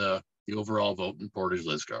 54% of the overall vote in Portage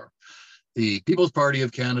Lisgar. The People's Party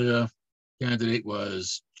of Canada candidate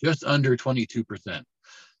was just under 22%.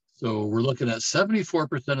 So we're looking at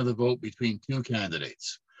 74% of the vote between 2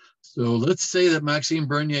 candidates. So let's say that Maxime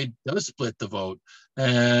Bernier does split the vote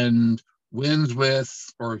and wins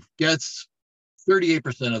with, or gets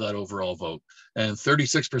 38% of that overall vote, and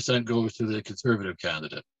 36% goes to the Conservative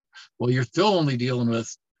candidate. Well, you're still only dealing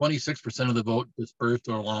with 26% of the vote dispersed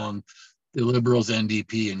along the Liberals,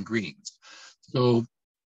 NDP, and Greens. So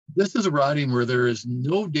this is a riding where there is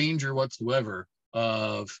no danger whatsoever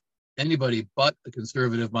of anybody but a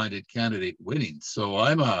conservative-minded candidate winning. So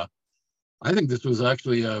I think this was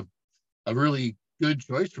actually a really good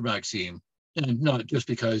choice for Maxime, and not just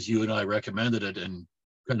because you and I recommended it and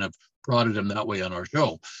kind of prodded him that way on our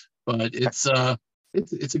show, but it's a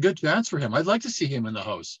good chance for him. I'd like to see him in the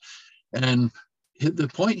House. And the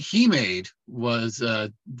point he made was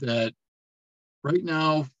that right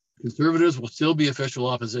now, Conservatives will still be official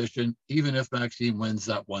opposition, even if Maxime wins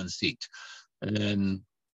that 1 seat. And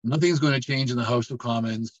nothing's going to change in the House of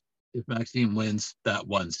Commons if Maxime wins that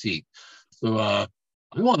 1 seat. So I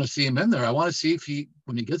want to see him in there. I want to see if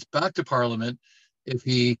when he gets back to Parliament, if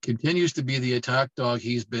he continues to be the attack dog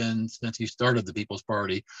he's been since he started the People's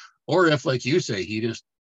Party, or if, like you say, he just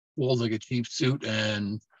folds like a cheap suit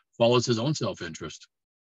and follows his own self-interest.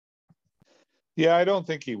 Yeah, I don't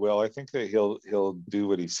think he will. I think that he'll do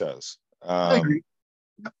what he says. I agree.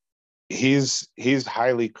 He's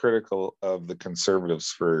highly critical of the Conservatives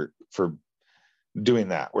for doing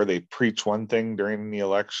that, where they preach one thing during the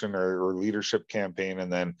election or leadership campaign,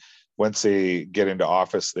 and then once they get into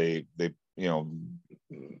office, they don't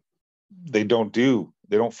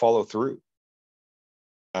follow through.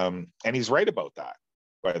 And he's right about that,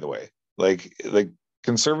 by the way. Like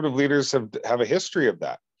conservative leaders have a history of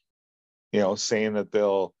that. Saying that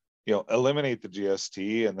they'll, eliminate the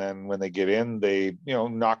GST, and then when they get in, they,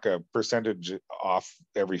 knock a percentage off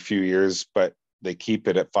every few years, but they keep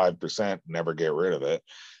it at 5%, never get rid of it.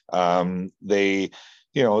 That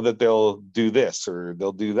they'll do this or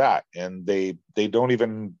they'll do that, and they don't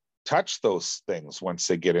even touch those things once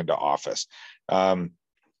they get into office.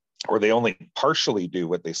 Or they only partially do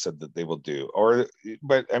what they said that they will do, or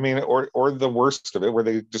the worst of it, where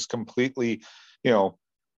they just completely,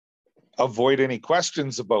 avoid any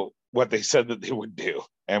questions about what they said that they would do.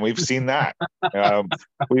 And we've seen that.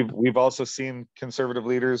 We've also seen conservative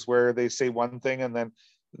leaders where they say one thing and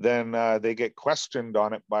then they get questioned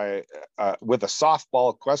on it by with a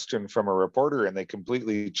softball question from a reporter, and they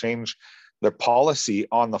completely change their policy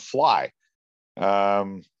on the fly.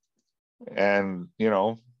 And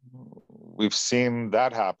we've seen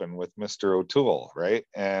that happen with Mr. O'Toole, right?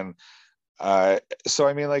 And so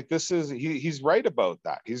I mean, like, he's right about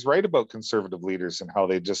that. He's right about conservative leaders and how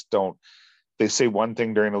they just don't. They say one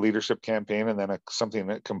thing during a leadership campaign and then something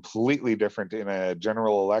that completely different in a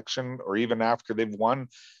general election, or even after they've won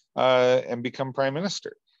and become prime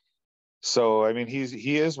minister. So I mean,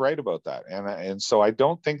 he is right about that, and so I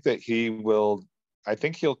don't think that he will. I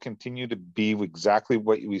think he'll continue to be exactly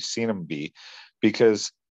what we've seen him be,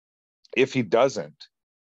 because if he doesn't,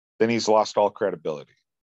 then he's lost all credibility.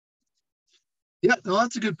 Yeah, no,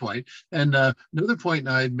 that's a good point. And another point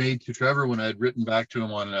I had made to Trevor when I had written back to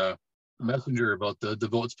him on Messenger about the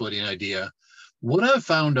vote splitting idea, what I've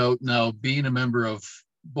found out now, being a member of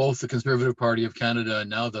both the Conservative Party of Canada and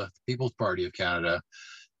now the People's Party of Canada,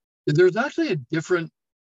 is there's actually a different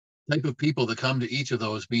type of people that come to each of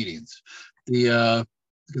those meetings. The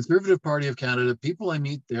Conservative Party of Canada, people I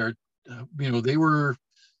meet there, they were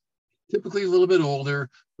typically a little bit older,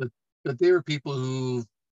 but they were people who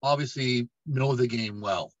obviously know the game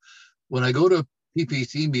well. When I go to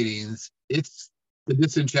PPC meetings, it's the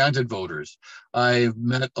disenchanted voters. I've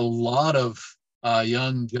met a lot of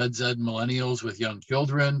young Gen Z millennials with young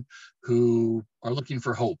children who are looking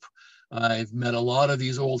for hope. I've met a lot of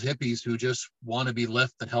these old hippies who just want to be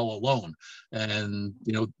left the hell alone. And,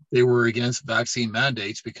 they were against vaccine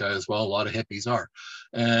mandates because, well, a lot of hippies are.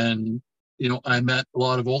 And, I met a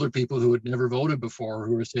lot of older people who had never voted before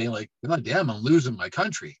who were saying, like, God damn, I'm losing my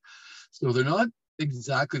country. So they're not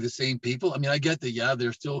exactly the same people. I mean, I get that, yeah,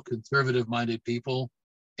 they're still conservative minded people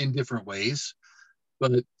in different ways.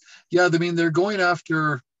 But yeah, I mean, they're going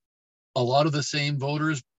after a lot of the same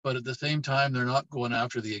voters, but at the same time, they're not going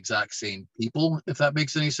after the exact same people, if that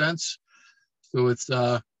makes any sense. So it's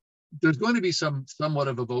there's going to be somewhat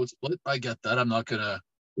of a vote split. I get that. I'm not gonna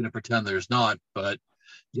pretend there's not, but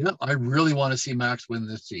yeah, I really want to see Max win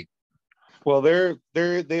this seat. Well,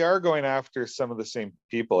 they are going after some of the same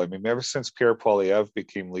people. I mean, ever since Pierre Poilievre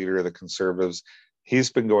became leader of the Conservatives,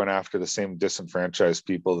 he's been going after the same disenfranchised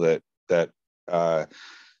people that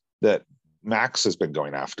Max has been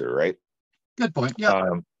going after, right? Good point.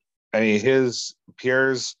 Yeah. I mean,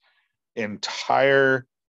 Pierre's entire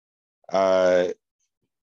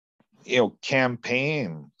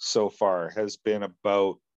campaign so far has been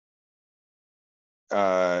about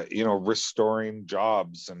restoring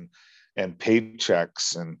jobs and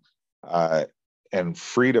paychecks and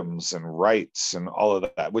freedoms and rights and all of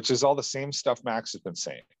that, which is all the same stuff Max has been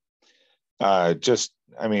saying.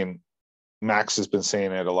 Max has been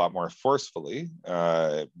saying it a lot more forcefully,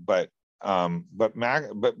 but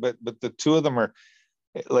the two of them are,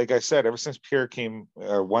 like I said, ever since Pierre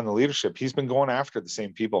won the leadership, he's been going after the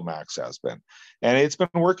same people Max has been, and it's been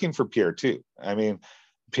working for Pierre too. I mean,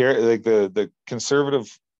 Pierre, like the Conservative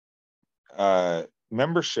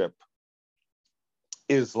membership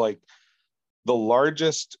is like the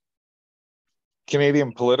largest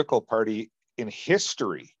Canadian political party in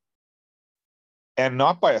history, and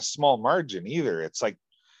not by a small margin either. It's like,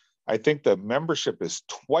 I think the membership is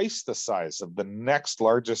twice the size of the next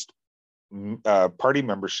largest party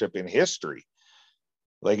membership in history.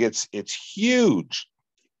 Like it's huge.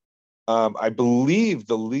 I believe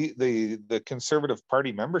the Conservative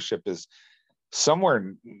Party membership is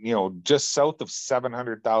somewhere, just south of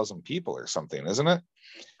 700,000 people or something, isn't it?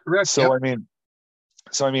 Correct. So yep.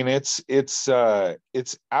 I mean, it's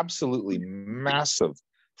absolutely massive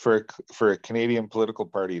for a Canadian political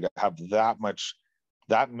party to have that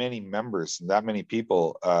many members and that many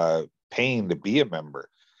people paying to be a member.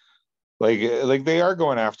 Like they are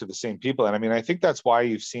going after the same people. And I mean, I think that's why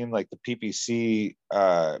you've seen like the PPC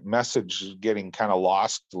message getting kind of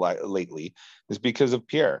lost lately, is because of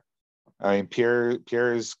Pierre. I mean, Pierre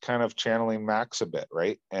is kind of channeling Max a bit,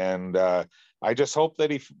 right? And I just hope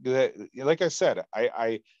that like I said,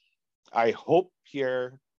 I hope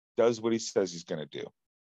Pierre does what he says he's going to do.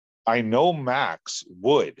 I know Max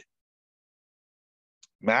would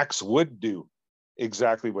do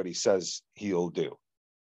exactly what he says he'll do.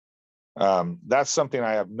 That's something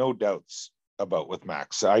I have no doubts about with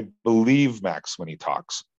Max. I believe Max when he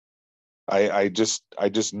talks. I just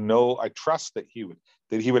know, I trust that he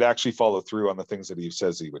would actually follow through on the things that he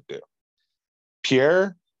says he would do.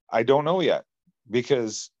 Pierre, I don't know yet,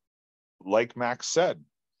 because like Max said,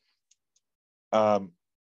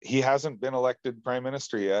 he hasn't been elected prime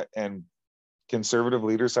minister yet, and Conservative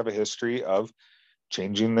leaders have a history of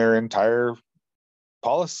changing their entire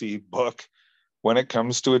policy book when it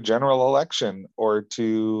comes to a general election, or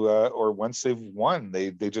once they've won, they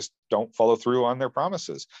just don't follow through on their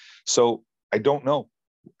promises. So I don't know.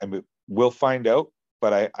 I mean, we'll find out,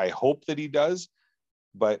 but I hope that he does.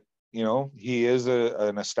 But he is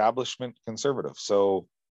an establishment Conservative, so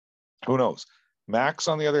who knows? Max,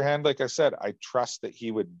 on the other hand, like I said, I trust that he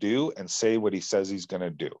would do and say what he says he's going to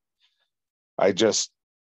do. I just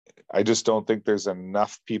don't think there's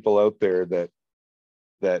enough people out there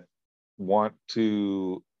that want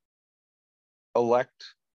to elect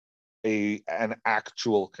an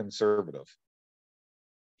actual Conservative.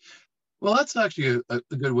 Well, that's actually a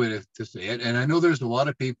good way to say it. And I know there's a lot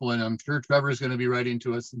of people, and I'm sure Trevor's going to be writing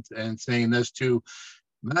to us and saying this too.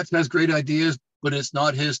 Max has great ideas, but it's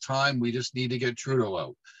not his time. We just need to get Trudeau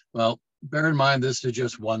out. Well, bear in mind, this is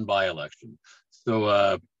just one by-election.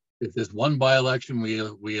 So if there's one by-election,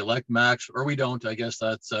 we elect Max, or we don't. I guess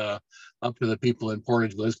that's up to the people in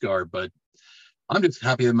Portage Lisgar. But I'm just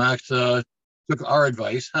happy that Max took our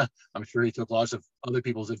advice. I'm sure he took lots of other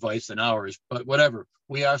people's advice than ours, but whatever.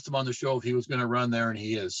 We asked him on the show if he was going to run there, and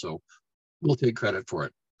he is. So we'll take credit for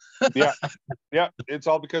it. Yeah, it's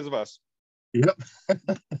all because of us. Yep.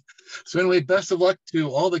 So anyway, best of luck to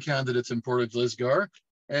all the candidates in Portage Lisgar,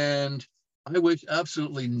 and I wish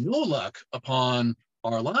absolutely no luck upon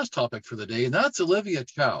our last topic for the day, and that's Olivia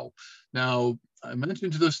Chow. Now, I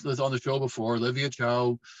mentioned this on the show before. Olivia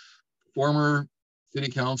Chow, former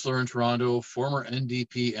city councillor in Toronto, former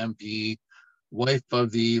NDP MP, wife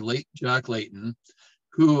of the late Jack Layton,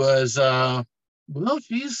 who was, well,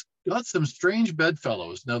 she's got some strange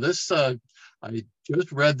bedfellows. Now, this, I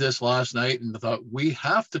just read this last night and thought we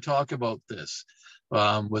have to talk about this.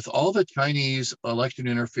 With all the Chinese election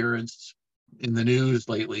interference in the news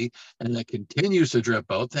lately, and that continues to drip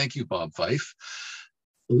out. Thank you, Bob Fife.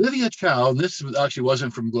 Olivia Chow, and this actually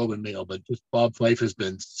wasn't from Globe and Mail, but just Bob Fife has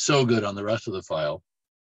been so good on the rest of the file.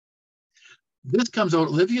 This comes out,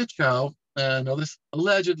 Olivia Chow, and this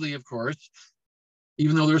allegedly, of course,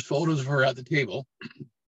 even though there's photos of her at the table,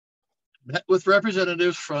 met with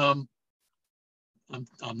representatives from,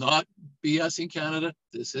 I'm not BSing Canada,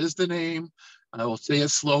 this is the name. I will say it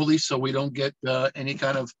slowly so we don't get any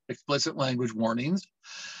kind of explicit language warnings.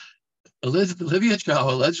 Olivia Chow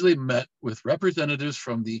allegedly met with representatives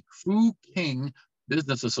from the Fu King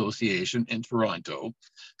Business Association in Toronto,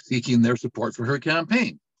 seeking their support for her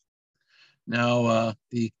campaign. Now,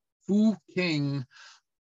 the Fu King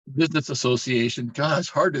Business Association, God, it's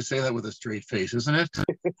hard to say that with a straight face, isn't it?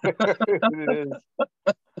 It is.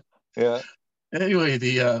 Yeah. Anyway,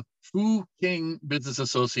 the Fu King Business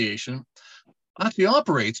Association actually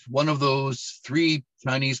operates one of those 3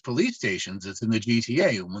 Chinese police stations. It's in the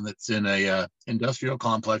GTA, one that's in a industrial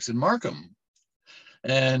complex in Markham.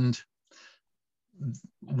 And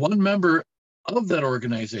one member of that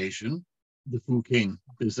organization, the Fu King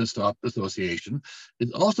Business Association,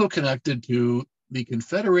 is also connected to the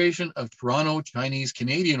Confederation of Toronto Chinese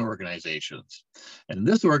Canadian Organizations. And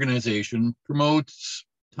this organization promotes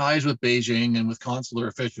ties with Beijing and with consular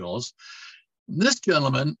officials. This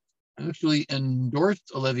gentleman actually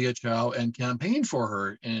endorsed Olivia Chow and campaigned for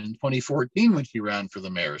her in 2014 when she ran for the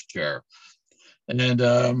mayor's chair. And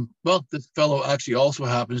well, this fellow actually also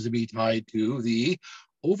happens to be tied to the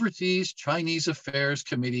Overseas Chinese Affairs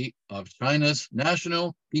Committee of China's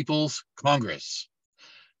National People's Congress.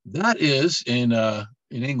 That is, in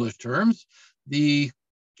English terms, the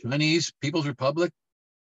Chinese People's Republic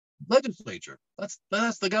legislature.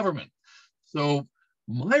 That's the government. So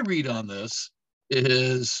my read on this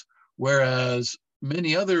is, whereas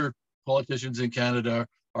many other politicians in Canada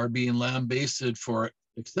are being lambasted for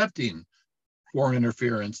accepting foreign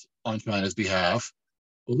interference on China's behalf,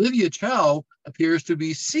 Olivia Chow appears to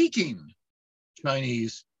be seeking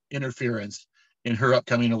Chinese interference in her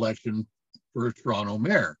upcoming election for Toronto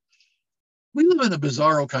mayor. We live in a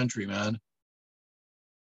bizarro country, man.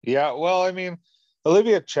 Yeah, well, I mean,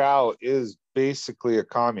 Olivia Chow is basically a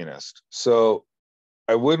communist, so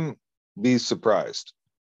I wouldn't be surprised.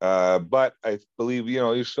 But I believe,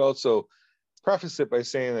 you should also preface it by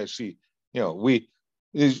saying that she,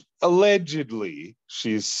 allegedly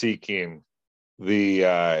she's seeking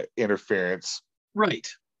the interference, right,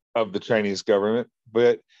 of the Chinese government.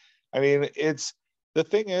 But I mean, the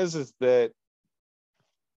thing is that,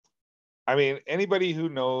 I mean, anybody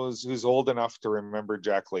who's old enough to remember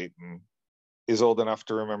Jack Layton is old enough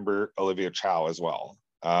to remember Olivia Chow as well.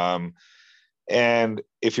 And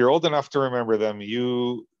if you're old enough to remember them,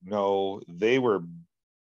 they were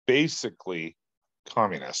basically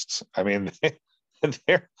communists. I mean,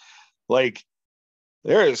 they're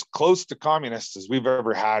as close to communists as we've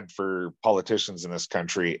ever had for politicians in this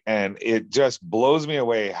country. And it just blows me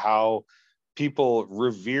away how people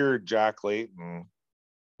revered Jack Layton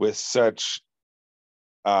with such,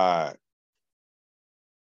 I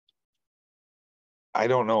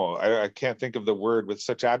don't know, I can't think of the word, with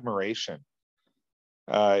such admiration.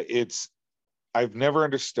 I've never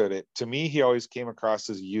understood it. To me, he always came across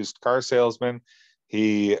as a used car salesman.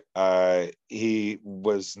 He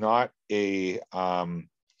was not a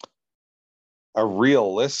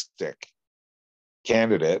realistic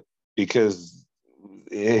candidate because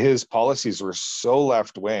his policies were so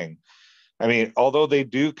left wing. I mean, although they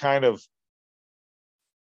do kind of,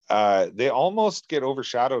 they almost get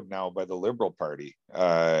overshadowed now by the Liberal Party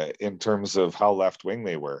in terms of how left wing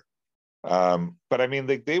they were. But I mean,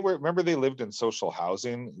 they were. Remember, they lived in social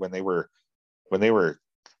housing when they were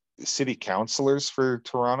city councilors for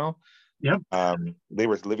Toronto. Yep. They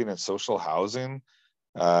were living in social housing.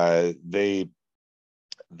 They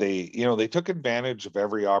took advantage of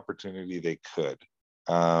every opportunity they could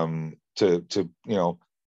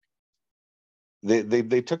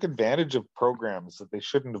they took advantage of programs that they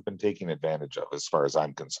shouldn't have been taking advantage of, as far as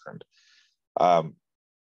I'm concerned. But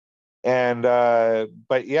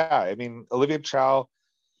yeah, I mean, Olivia Chow,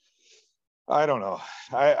 I don't know.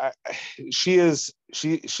 She was,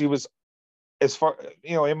 as far,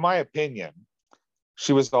 in my opinion,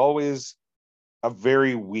 she was always a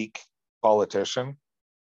very weak politician.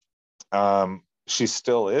 She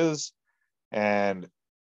still is. And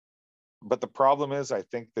the problem is, I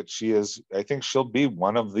think she'll be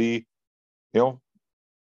one of the,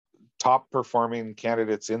 top performing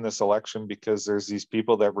candidates in this election, because there's these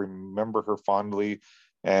people that remember her fondly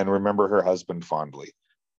and remember her husband fondly.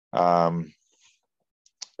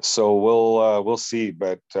 So we'll see,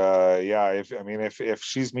 but if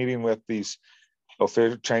she's meeting with these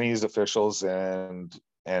Chinese officials and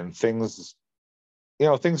things,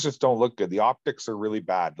 things just don't look good. The optics are really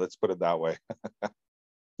bad. Let's put it that way.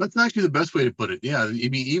 That's actually the best way to put it. Yeah, I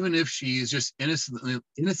mean, even if she's just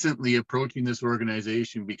innocently approaching this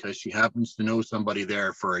organization because she happens to know somebody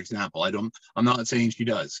there, for example. I'm not saying she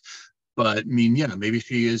does, but I mean, yeah, maybe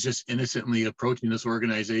she is just innocently approaching this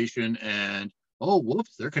organization and, oh,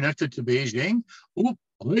 whoops, they're connected to Beijing. Oh,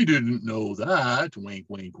 I didn't know that. Wink,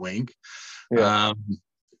 wink, wink. Yeah.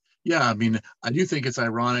 Yeah, I mean, I do think it's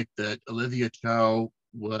ironic that Olivia Chow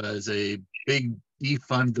was a big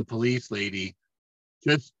defund the police lady,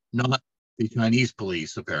 just not the Chinese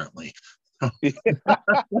police, apparently.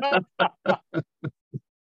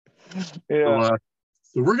 Yeah.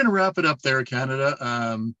 So we're going to wrap it up there,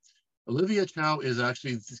 Canada. Olivia Chow is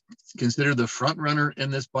actually considered the front runner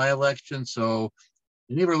in this by-election. So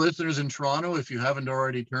any of our listeners in Toronto, if you haven't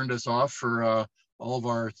already turned us off for all of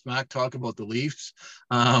our smack talk about the Leafs,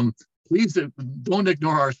 please don't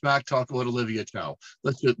ignore our smack talk about Olivia Chow.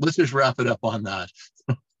 Let's just wrap it up on that.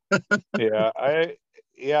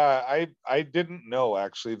 I didn't know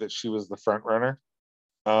actually that she was the front runner,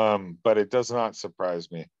 but it does not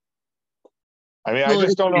surprise me. I mean, I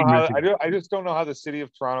just don't know how the city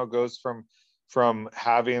of Toronto goes from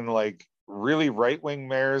having like really right-wing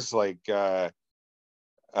mayors like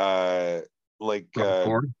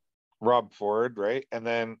Rob Ford, right, and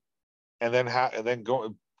then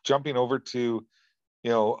jumping over to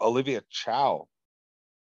Olivia Chow.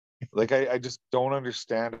 Like I just don't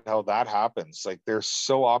understand how that happens. Like they're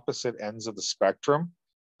so opposite ends of the spectrum.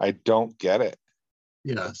 I don't get it.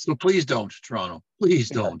 Yeah, so please don't, Toronto. Please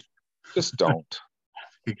don't. Just don't.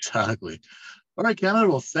 Exactly. All right, Canada.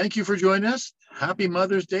 Well, thank you for joining us. Happy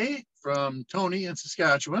Mother's Day from Tony in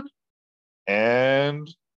Saskatchewan. And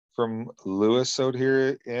from Lewis out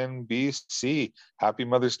here in BC. Happy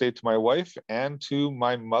Mother's Day to my wife and to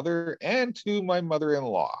my mother and to my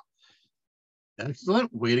mother-in-law.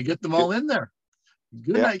 Excellent. Way to get them all in there.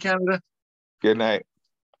 Good night, Canada. Good night.